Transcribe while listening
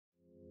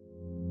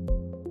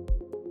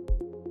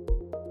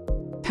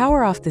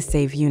Power off the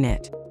Save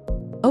unit.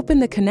 Open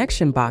the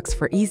connection box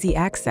for easy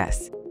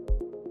access.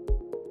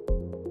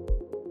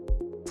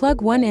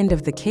 Plug one end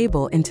of the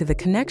cable into the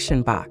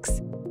connection box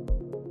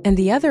and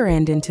the other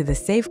end into the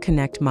SAVE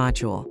CONNECT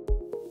module.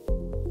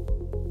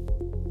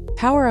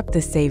 Power up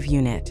the Save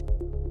unit.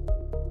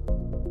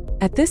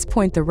 At this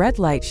point, the red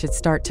light should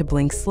start to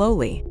blink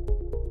slowly.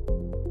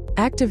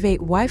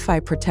 Activate Wi-Fi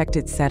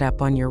protected setup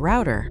on your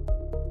router.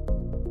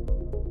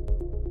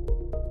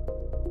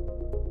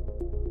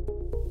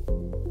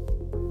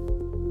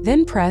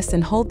 Then press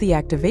and hold the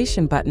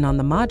activation button on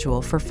the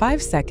module for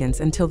 5 seconds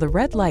until the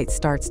red light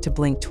starts to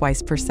blink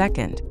twice per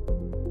second.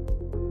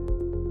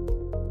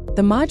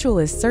 The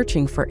module is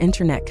searching for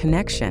internet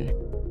connection.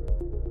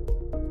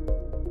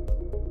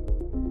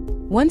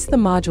 Once the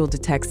module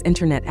detects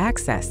internet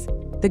access,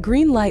 the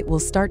green light will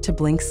start to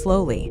blink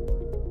slowly.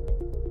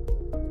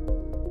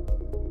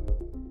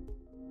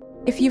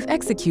 If you've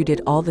executed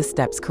all the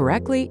steps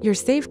correctly, your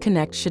SAVE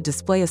CONNECT should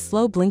display a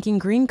slow blinking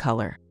green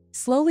color.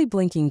 Slowly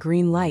blinking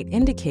green light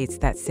indicates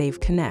that SAVE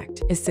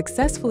CONNECT is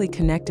successfully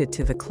connected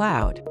to the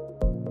cloud.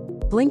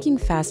 Blinking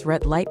fast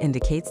red light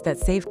indicates that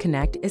SAVE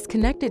CONNECT is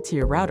connected to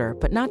your router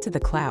but not to the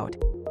cloud.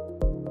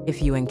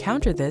 If you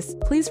encounter this,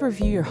 please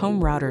review your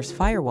home router's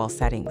firewall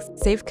settings.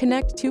 SAVE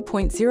CONNECT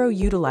 2.0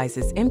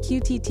 utilizes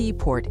MQTT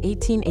port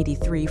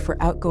 1883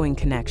 for outgoing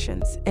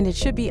connections, and it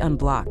should be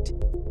unblocked.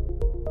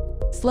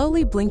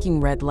 Slowly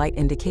blinking red light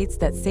indicates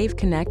that SAVE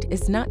CONNECT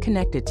is not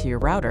connected to your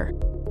router.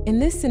 In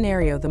this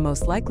scenario, the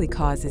most likely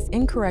cause is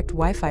incorrect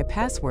Wi-Fi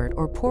password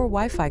or poor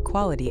Wi-Fi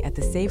quality at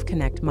the SAVE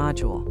CONNECT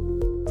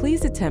module.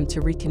 Please attempt to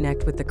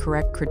reconnect with the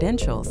correct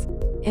credentials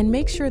and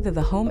make sure that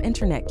the home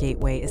internet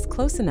gateway is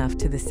close enough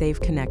to the SAVE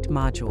CONNECT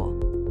module.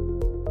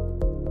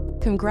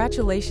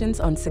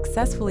 Congratulations on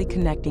successfully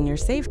connecting your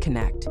SAVE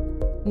CONNECT.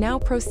 Now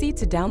proceed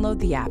to download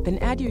the app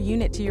and add your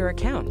unit to your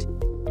account.